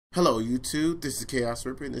Hello YouTube, this is Chaos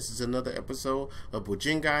Ripper and this is another episode of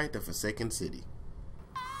Bujingai, the Forsaken City.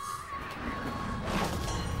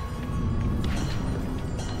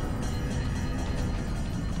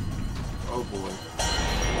 Oh boy.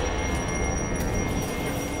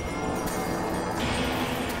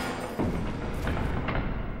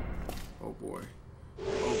 Oh boy.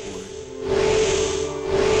 Oh boy.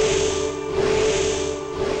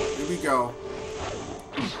 Here we go.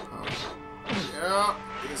 Yeah.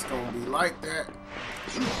 It's gonna be like that.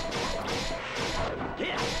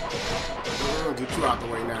 Get you out the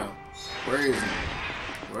way now. Where is he?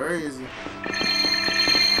 Where is he?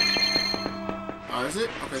 Oh, is it?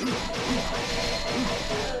 Okay.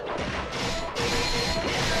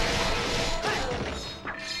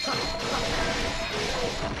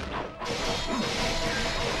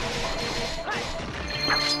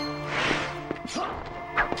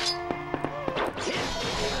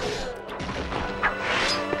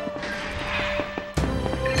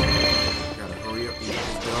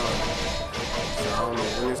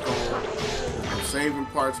 Saving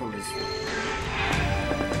parts on this. Okay,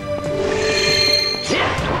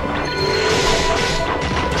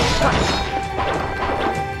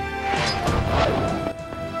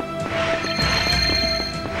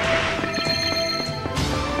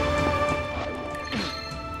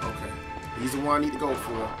 he's the one I need to go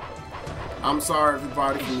for. I'm sorry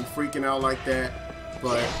everybody for me freaking out like that,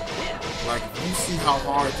 but like if you see how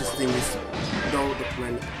hard this thing is,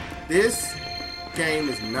 when this game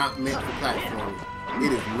is not meant for platforming.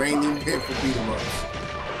 It is mainly meant for beat 'em ups.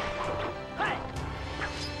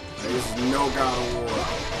 This is no God of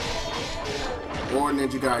War or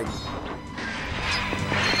Ninja Gaiden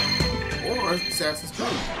or Assassin's Creed.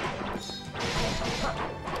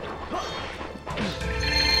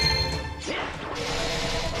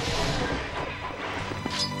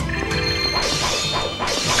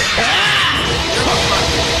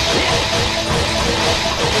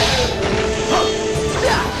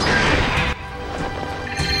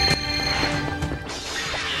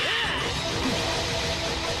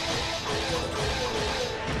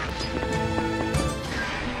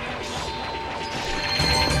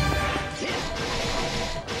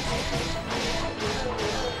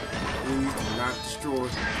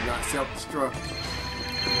 Not self-destruct.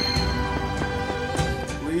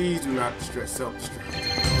 Please do not self-destruct.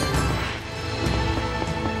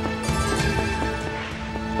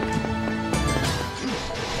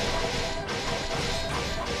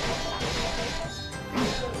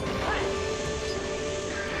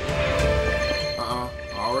 I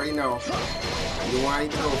already know. You know what I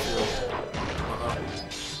need to go for.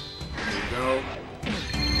 There you go.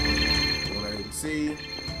 What I need to see.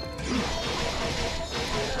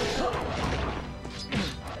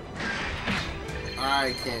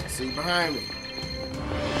 I can't see behind me.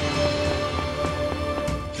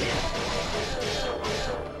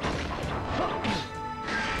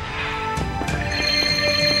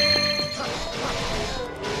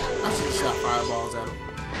 I should have shot fireballs at him.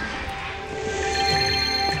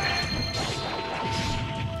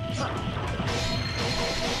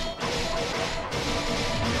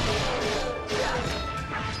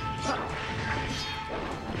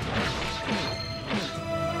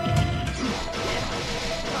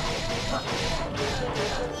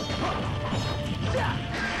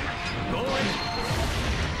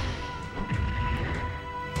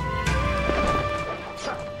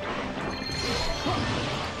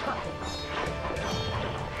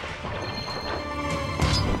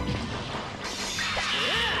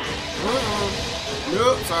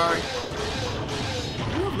 Nope, sorry.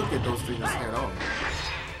 Ooh, look at those things head on.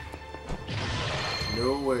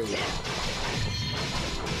 No way.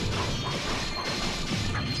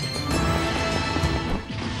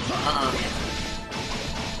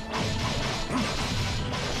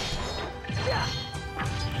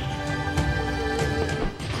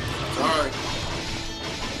 Sorry.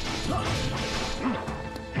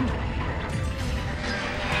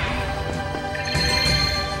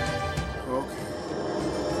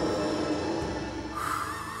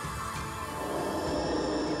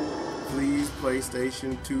 Please,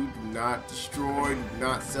 PlayStation 2, do not destroy, do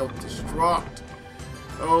not self-destruct.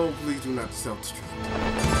 Oh, please do not self-destruct.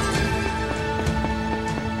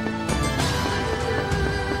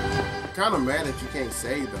 Kind of mad that you can't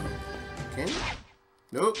save though. Can you?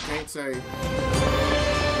 Nope, can't save.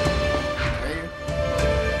 Okay.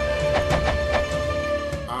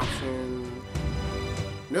 Option.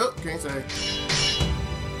 Nope, can't save.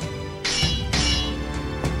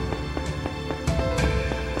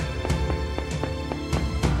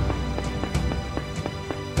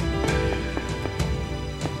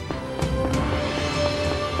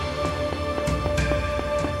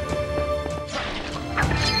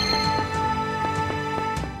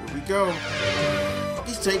 go.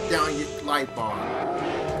 Just take down your light bar.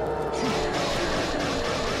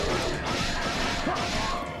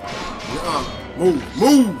 Move,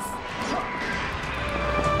 move!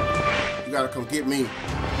 You gotta come get me.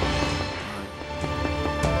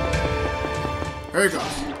 Here he goes.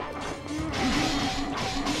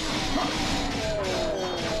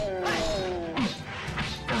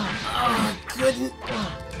 I couldn't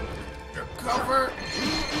recover.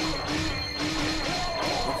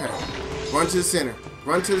 Okay, run to the center.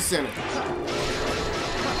 Run to the center.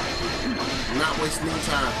 I'm not wasting any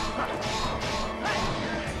time.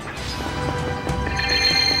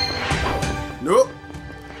 Nope.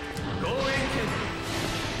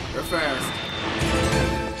 They're fast.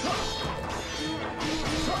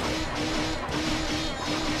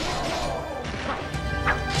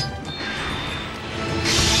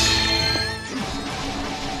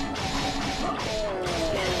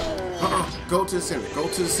 Go to the center. Go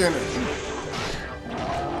to the center.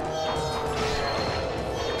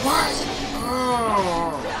 Why?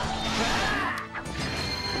 Oh.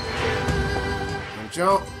 And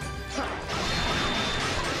jump.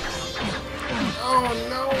 Oh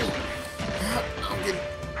no! I'm getting.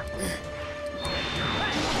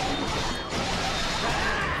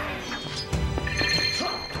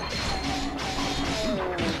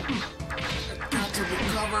 I got to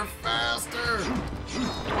recover faster.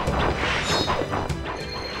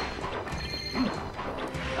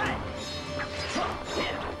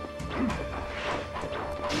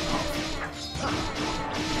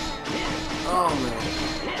 Oh man!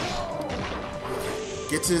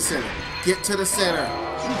 Get to the center. Get to the center.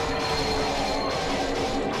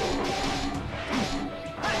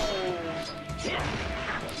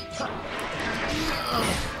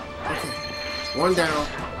 Okay. One down.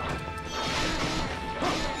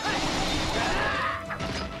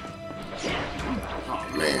 Oh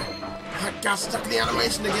man. I got stuck in the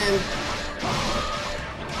animation again.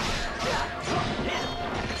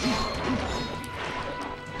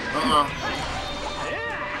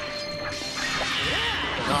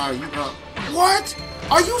 What?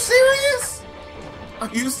 Are you serious? Are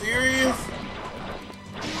you serious?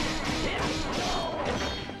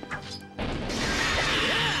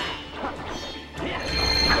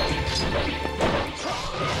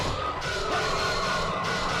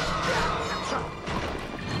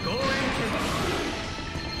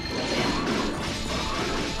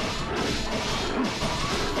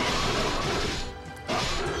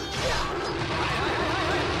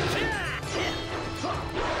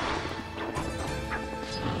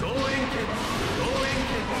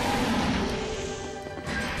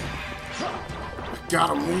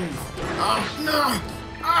 Gotta move. No.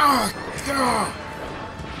 God.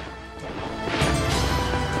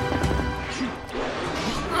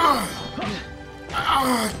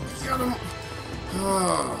 Get him.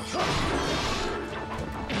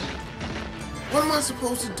 What am I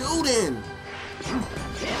supposed to do then?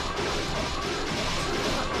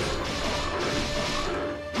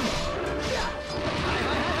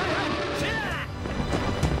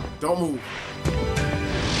 Don't move.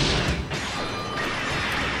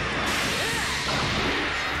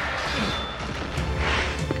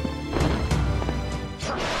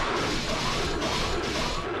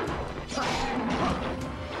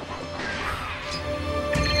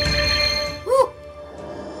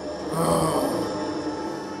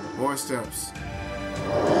 More steps.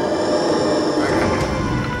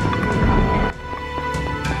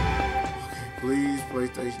 Okay, please,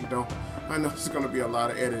 PlayStation, don't. I know it's gonna be a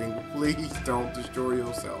lot of editing, but please don't destroy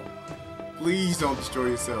yourself. Please don't destroy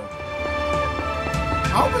yourself. I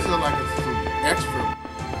hope it's like some extra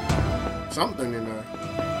something in there.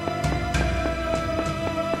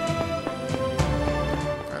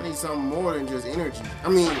 I need something more than just energy. I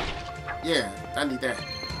mean, yeah, I need that.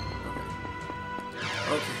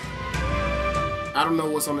 Okay. I don't know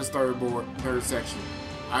what's on this third section.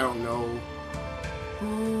 I don't know.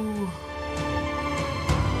 Ooh.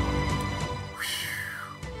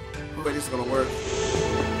 But it's gonna work.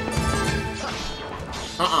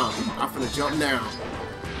 I'm finna jump now.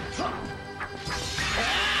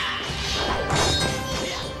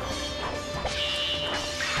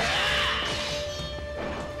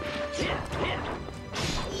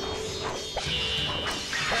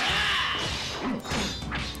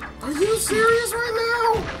 Are you serious right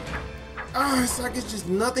now? It's like it's just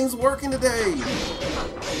nothing's working today.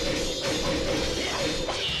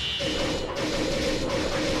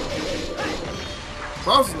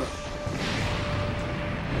 Close enough.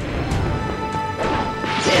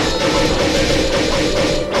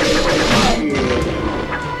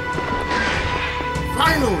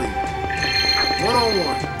 Finally!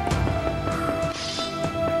 One-on-one.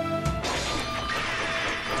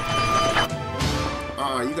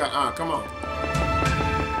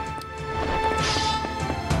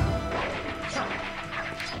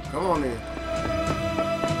 on there.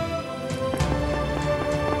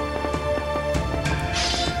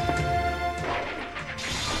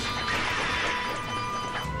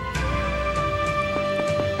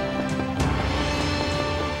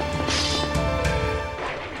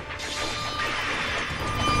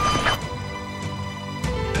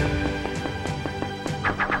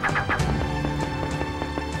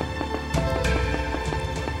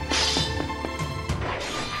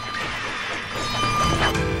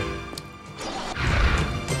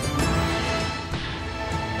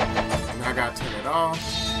 I gotta turn it off.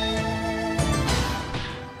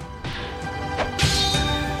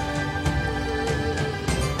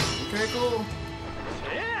 Okay, cool.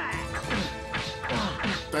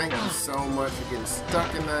 Thank you so much for getting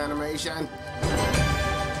stuck in the animation.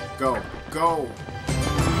 Go, go.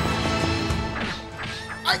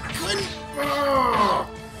 I couldn't. Oh.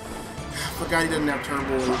 I forgot he doesn't have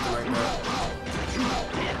turbo or anything like that.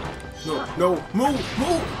 No, no, move,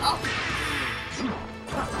 move. Out.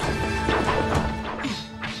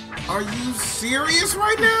 Are you serious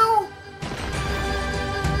right now?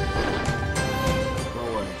 No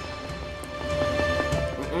way.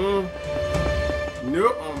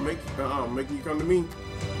 Nope. I'm making you come to me.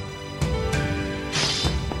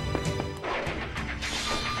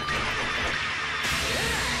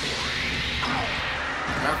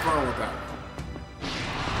 Have fun with that.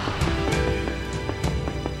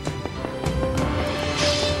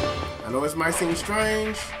 I know this might seem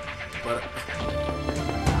strange, but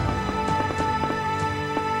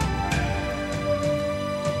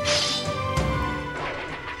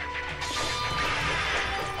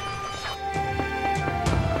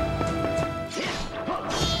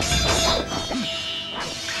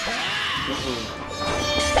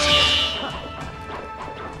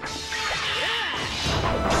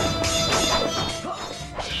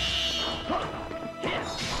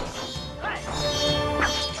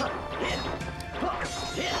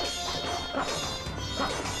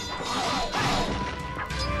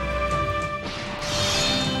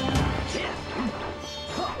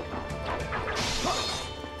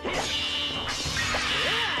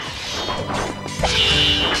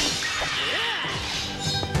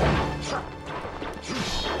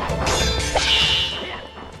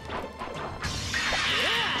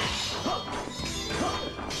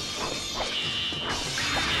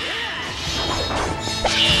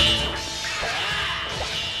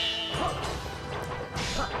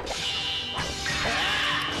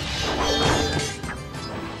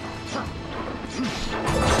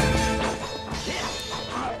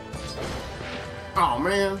oh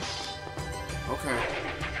man. Okay.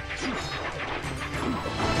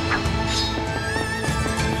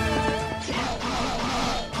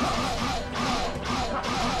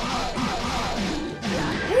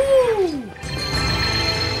 Woo!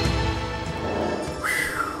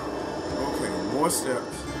 Okay, more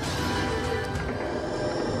steps.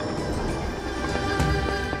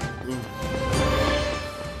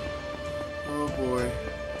 Oh boy.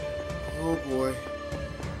 Oh boy.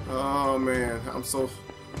 Oh man, I'm so.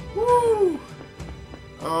 Woo!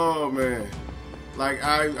 Oh man, like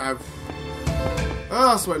I've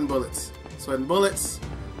sweating bullets, sweating bullets.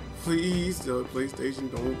 Please,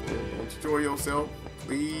 PlayStation, don't destroy yourself.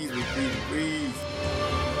 Please, please, please.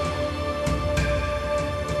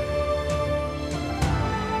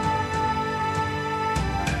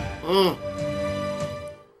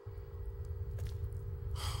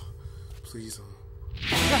 Please.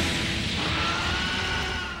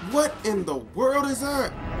 What in the world is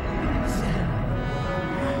that?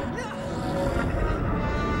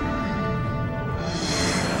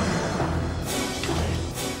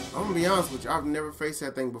 I'm gonna be honest with you, I've never faced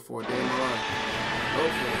that thing before, damn my life.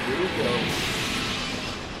 Okay, here we go.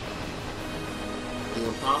 The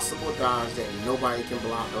impossible dodge that nobody can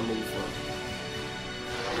block or move from.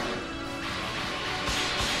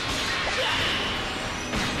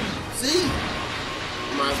 See?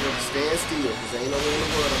 You might as well just stand still, because there ain't no way in the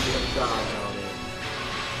world I'm gonna dodge all that.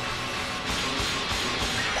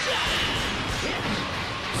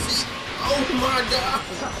 See? Oh my god!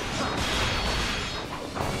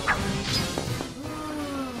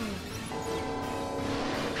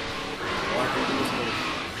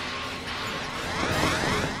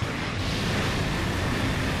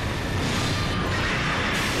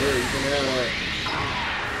 There, you can have that.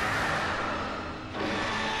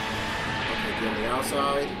 Okay, get on the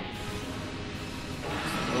outside.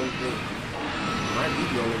 One thing. Might be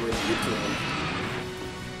the only way to get to him.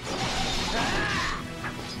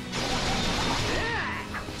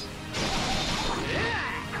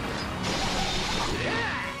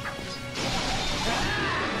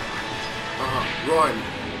 Run.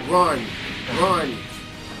 Run! Run!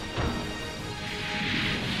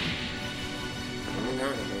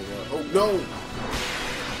 Oh no!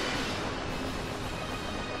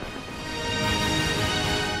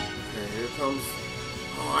 Okay, here comes.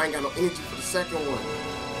 Oh, I ain't got no energy for the second one.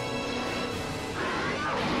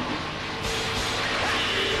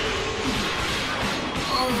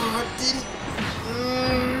 Oh, I didn't.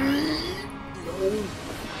 No.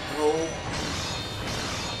 No.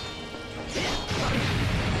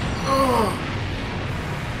 Oh.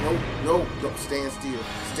 No, no, no, stand still.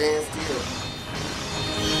 Stand still.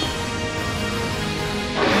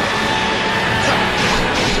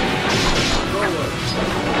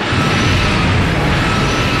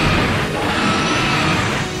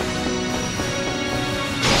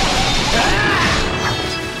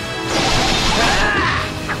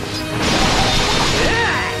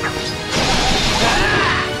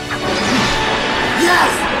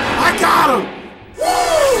 Yes! I got him! Woo!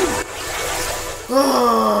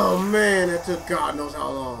 Oh man, that took God knows how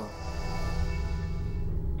long.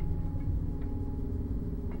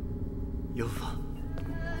 Yova.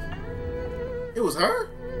 It was her?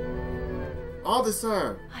 All this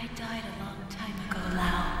time. I died a long time ago,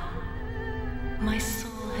 Lao. My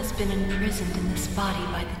soul has been imprisoned in this body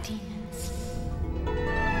by the demons.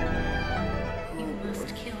 You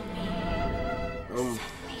must kill me.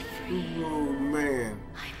 Set me free. Oh man.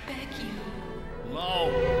 I beg you.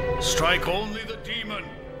 Lao, strike only the demon,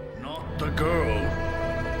 not the girl.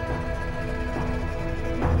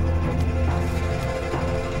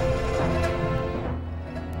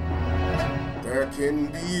 There can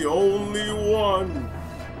be only one.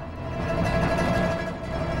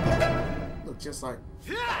 Look just like.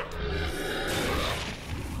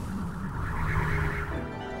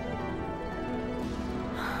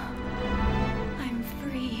 I'm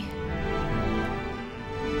free.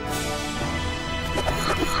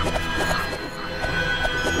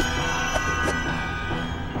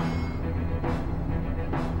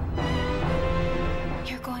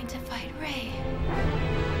 You're going to fight Ray.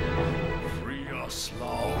 Free us,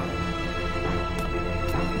 Lao.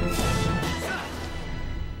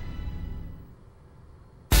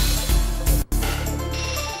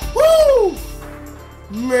 Woo!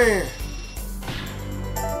 Man.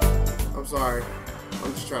 I'm sorry.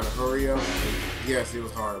 I'm just trying to hurry up. Yes, it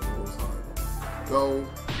was horrible. It was horrible. Go,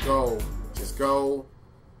 go. Just go.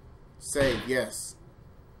 Save, yes.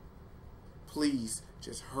 Please,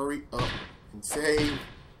 just hurry up and save.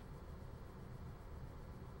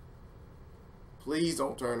 Please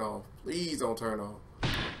don't turn off. Please don't turn off.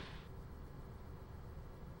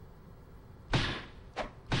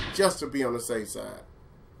 Just to be on the safe side.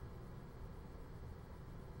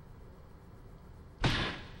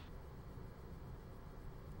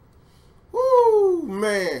 Woo,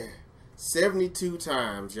 man. 72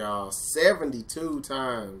 times, y'all. 72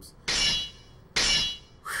 times.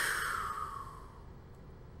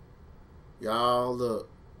 Y'all, look.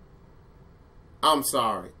 I'm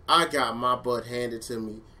sorry. I got my butt handed to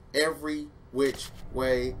me every which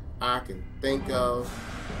way I can think of.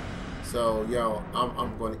 So, yo,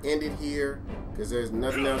 I'm going to end it here because there's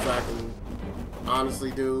nothing else I can honestly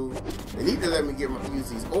do. They need to let me use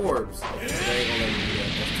these orbs. They ain't going to let me do that.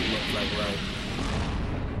 That's too much like right.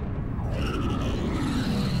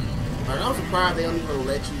 Like, I'm surprised they don't even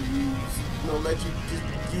let you use, let you just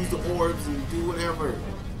use the orbs and do whatever.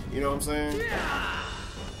 You know what I'm saying?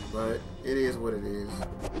 But it is what it is.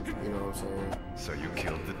 You know what I'm saying? So you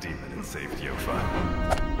killed the demon and saved Yofa.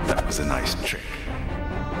 That was a nice trick.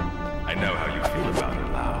 I know how you feel about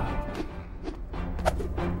it, Lao.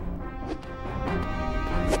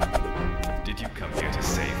 Did you come here to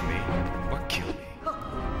save me or kill me?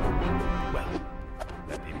 Well,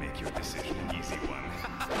 let me make your decision an easy one.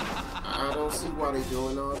 I don't see why they're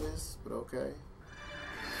doing all this, but okay.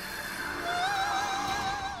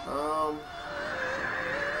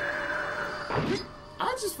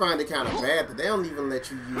 I just find it kind of bad that they don't even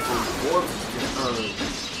let you use those orbs to get earned.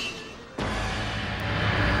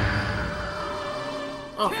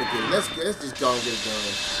 Oh, forget it. Let's just go and get it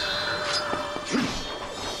done.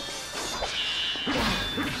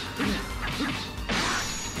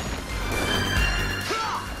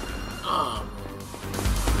 Oh,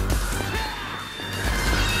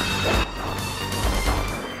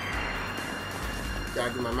 man.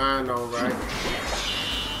 Gotta get my mind on right.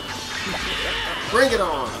 Bring it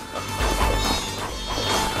on!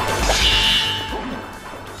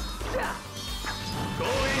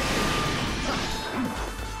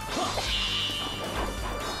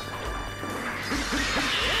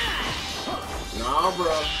 Nah,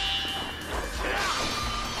 bro.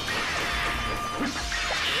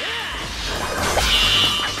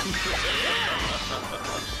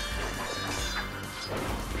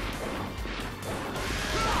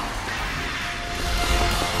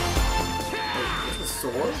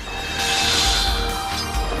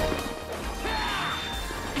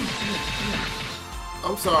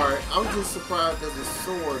 I'm sorry. I'm just surprised there's a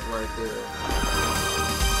sword right there.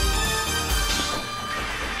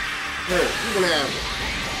 Here, you can have it.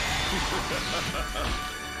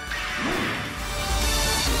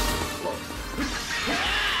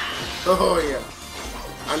 Oh yeah.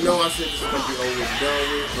 I know I said this is gonna be over and done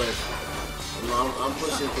with, but I'm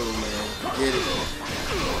pushing through, man. Get it.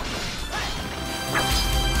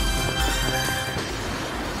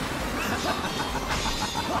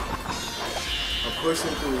 I'm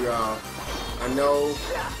pushing through, y'all. I know.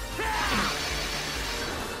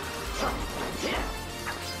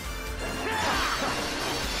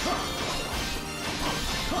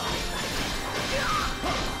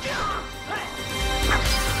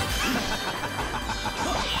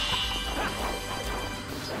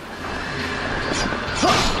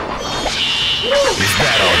 Is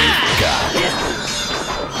that all you've got?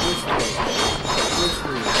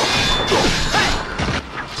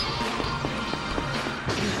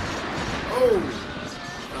 Oh!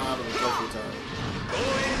 Out of a couple times.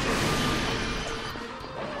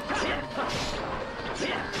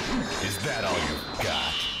 Is that all you've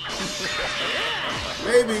got?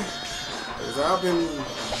 Maybe. Because I've been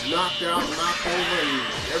knocked out, knocked over, and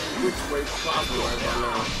every which way possible right by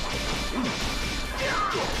now.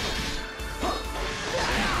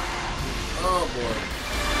 Oh boy.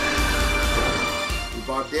 We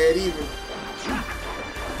about dead even.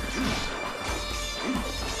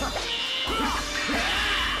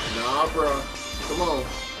 Nah, bruh. Come on.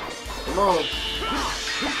 Come on.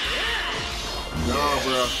 Nah,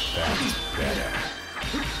 bruh. That's better.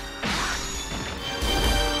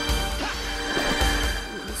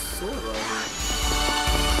 Ooh, this sword right here.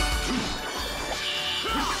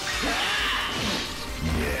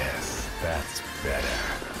 Yes, that's better.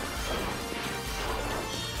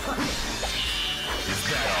 Is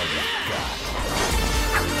that all you've got?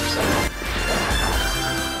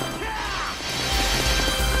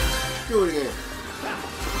 Do it again.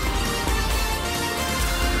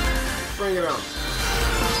 Bring it on.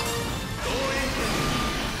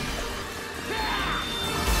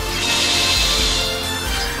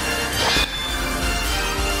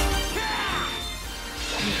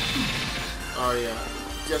 Oh yeah,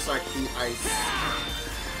 just like the ice.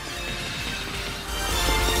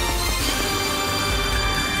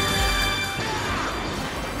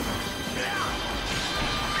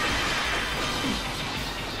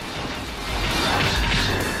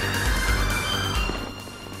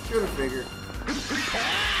 Should have figured.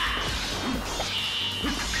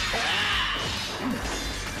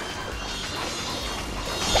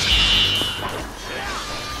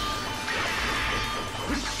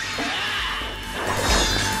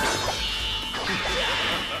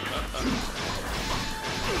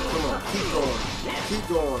 Come on, keep going. Keep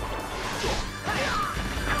going.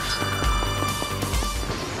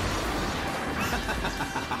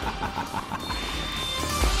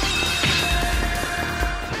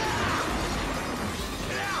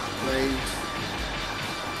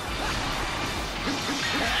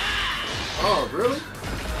 Oh, really?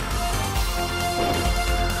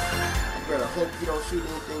 You better hope you don't shoot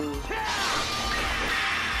anything.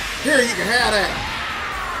 Here, you can have that.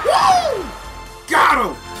 Woo! Got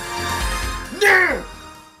him! Yeah!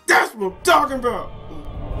 That's what I'm talking about!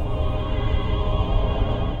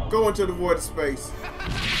 Go into the void of space.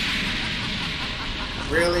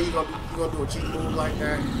 Really? You gonna do a cheap move like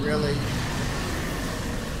that? Really?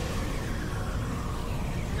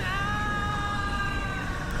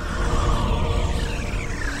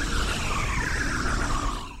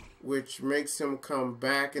 Which makes him come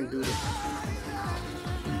back and do the...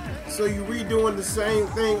 So you redoing the same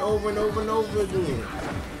thing over and over and over again.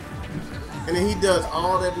 And then he does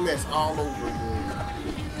all that mess all over again.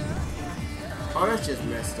 Oh, that's just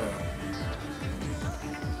messed up.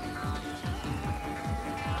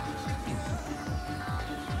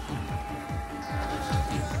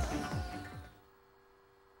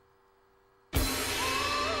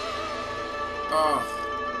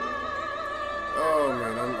 Oh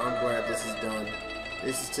man, I'm glad this is done.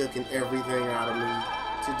 This has taken everything out of me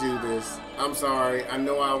to do this. I'm sorry. I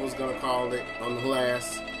know I was gonna call it on the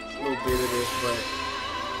last little bit of this, but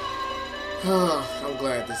I'm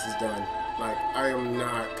glad this is done. Like, I am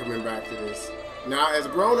not coming back to this. Now, as a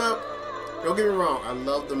grown-up, don't get me wrong, I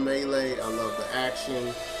love the melee, I love the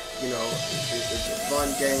action, you know, it's a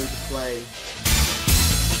fun game to play.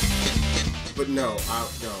 But no,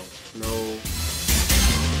 no.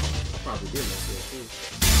 Probably did myself too.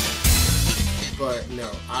 But no,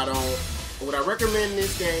 I don't. Would I recommend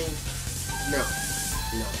this game? No,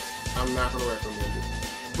 I'm not gonna recommend it.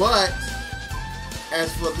 But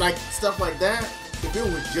as for like stuff like that, if it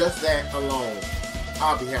was just that alone,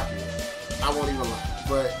 I'll be happy with it. I won't even lie.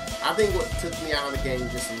 But I think what took me out of the game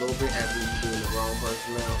just a little bit, as we were doing the wrong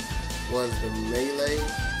person now, was the melee.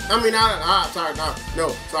 I mean, sorry. Whoa,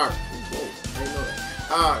 I didn't know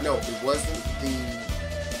that. No, it wasn't the.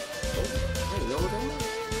 Oh, I didn't know what that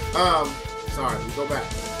was. Sorry, we go back.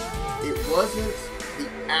 It wasn't the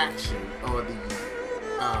action or the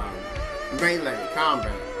melee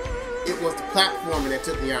combat. It was the platforming that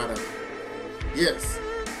took me out of it. Yes.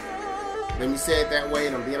 Let me say it that way,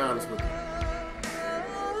 and I'm being honest with you.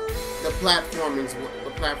 The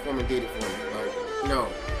platforming did it for me. Like, no.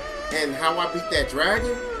 And how I beat that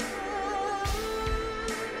dragon?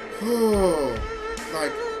 Oh,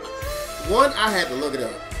 like, one, I had to look it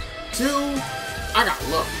up. Two, I got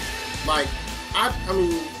lucky. Like, I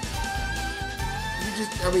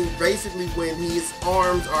mean, basically when his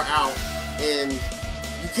arms are out and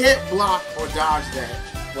you can't block or dodge that.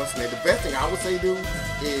 What's the best thing I would say do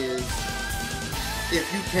is, if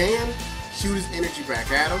you can, shoot his energy back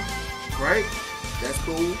at him, right? That's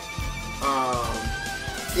cool.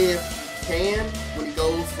 If you can, when he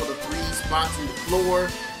goes for the 3 spots in the floor,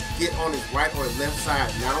 get on his right or his left side,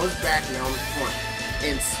 not on his back, not on his front,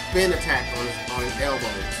 and spin attack on his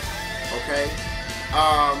elbows. Okay?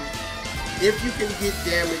 If you can get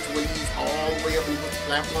damage when he's all the way up and puts the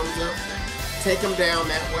platforms up, take him down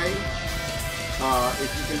that way. If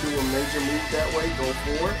you can do a major move that way, go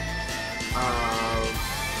for it.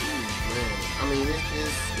 Man. I mean, it's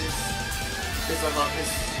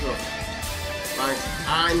like,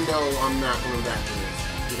 I know I'm not coming back to this.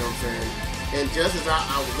 You know what I'm saying? And just as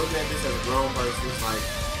I was looking at this as a grown person, it's like,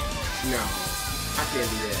 no, I can't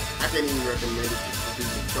do that. I can't even recommend it for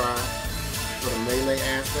people to try for the melee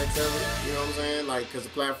aspects of it. You know what I'm saying? Like, because the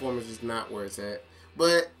platform is just not where it's at.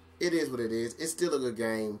 But it is what it is. It's still a good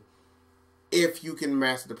game if you can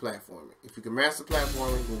master the platforming. If you can master the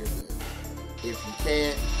platforming, then you're good. If you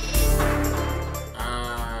can't,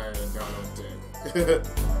 I don't know what to tell you.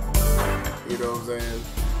 You know what I'm saying?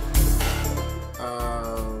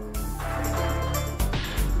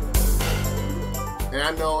 And I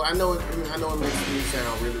know it makes me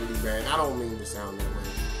sound really, really bad. I don't mean to sound that way.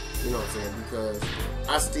 You know what I'm saying? Because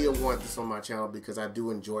I still want this on my channel because I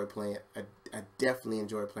do enjoy playing. I definitely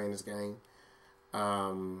enjoy playing this game.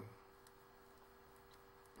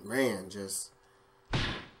 Man, just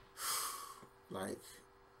like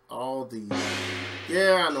all the,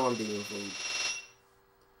 yeah, I know I'm dealing with food.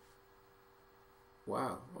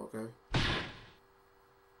 Wow, okay.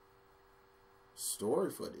 Story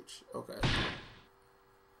footage, okay.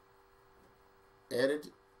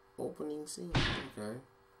 Edit opening scene, okay.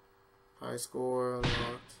 High score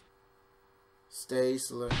unlocked. Stage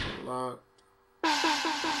select unlocked.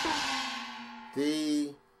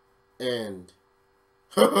 The end.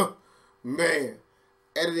 Man,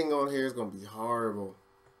 editing on here is gonna be horrible.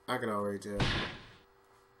 I can already tell.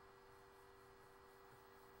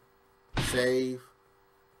 Save.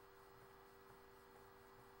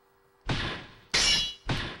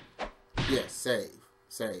 Yes,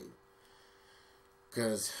 save.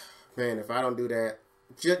 Cause, man, if I don't do that,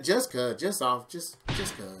 just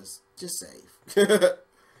save.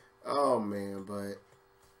 Oh man, but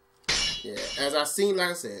yeah, as I seen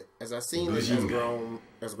this as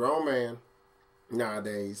a grown man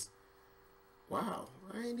nowadays. Wow,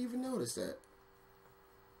 I ain't even noticed that.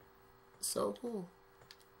 So cool.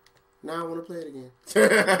 Now I want to play it again.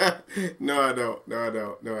 No, I don't.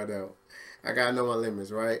 I gotta know my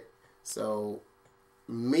limits, right? So,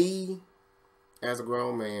 me, as a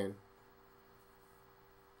grown man,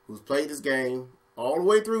 who's played this game all the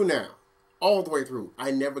way through now, all the way through, I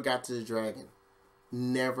never got to the dragon.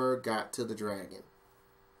 Never got to the dragon.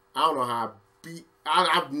 I don't know how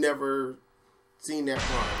I've never seen that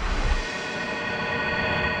part.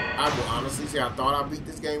 I will honestly say I thought I beat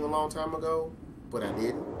this game a long time ago, but I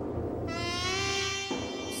didn't.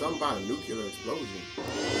 Something about a nuclear explosion.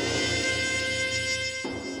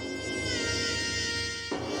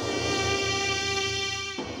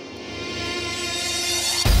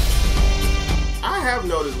 I have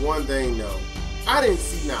noticed one thing though. I didn't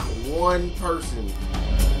see not one person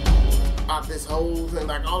out this whole thing.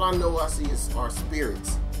 Like, all I know I see are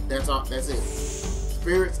spirits. That's all. That's it.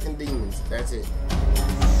 Spirits and demons. That's it.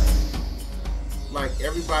 Like,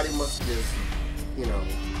 everybody must just, you know,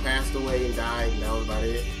 passed away and died, and that was about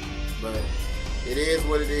it. But it is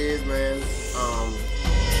what it is, man.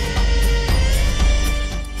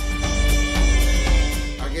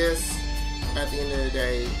 I guess at the end of the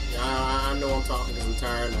day, I know I'm talking because I'm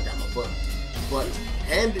tired and I got my butt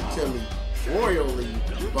handed to me royally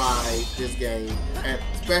by this game,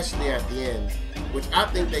 especially at the end, which I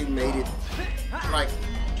think they made it like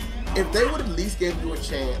if they would at least give you a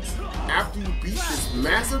chance after you beat this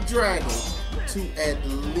massive dragon to at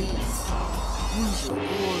least use your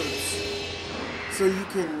rewards so you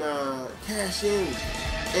can cash in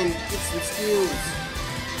and get some skills.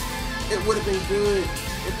 It would have been good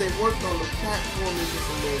if they worked on the platforming just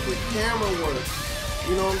a little bit, camera work,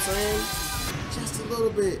 you know what I'm saying? Just a little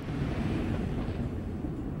bit.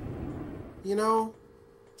 You know?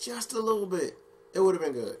 Just a little bit. It would have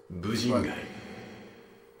been good. Bujingai.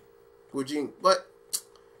 But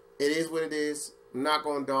it is what it is. I'm not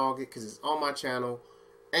going to dog it because it's on my channel.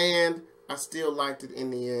 And I still liked it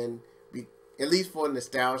in the end. At least for a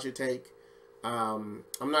nostalgia take. I'm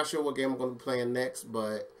not sure what game I'm going to be playing next.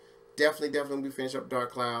 But definitely be finishing up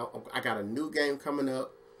Dark Cloud. I got a new game coming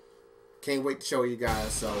up. Can't wait to show you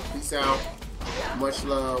guys. So peace out. Much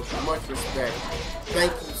love. Much respect.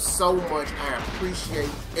 Thank you so much. I appreciate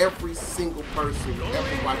every single person who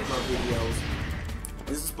ever watched my videos.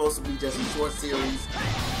 This is supposed to be just a short series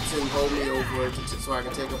to hold me over so I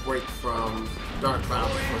can take a break from Dark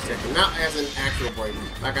Cloud for a second. Not as an actual break.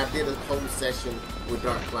 Like I did a whole session with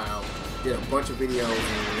Dark Cloud. Did a bunch of videos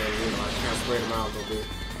and then, you know, I kind of spread them out a little bit.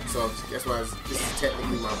 So that's why this is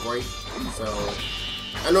technically my break. So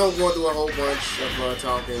I know I'm going through a whole bunch of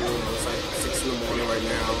talking. You know, it's like 6 in the morning right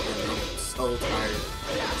now, and I'm so tired.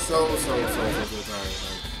 So tired. Like,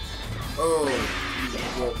 oh, you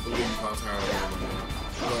won't believe how tired I am right now.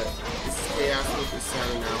 But this is Chaos Lucas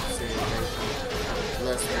signing out, saying thank you. Have a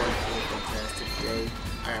blessed, wonderful, fantastic day.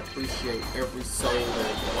 I appreciate every soul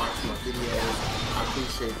that watched my videos. I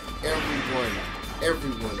appreciate everyone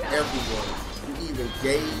who even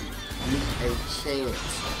gave me a chance.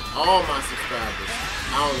 All my subscribers.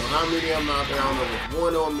 I don't know how many of them out there. I don't know if it's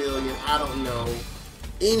 1 or a million. I don't know.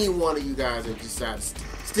 Any one of you guys that decided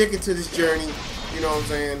to stick it to this journey. You know what I'm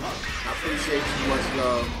saying? I appreciate you. Much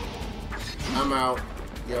love. I'm out.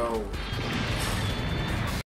 Yo.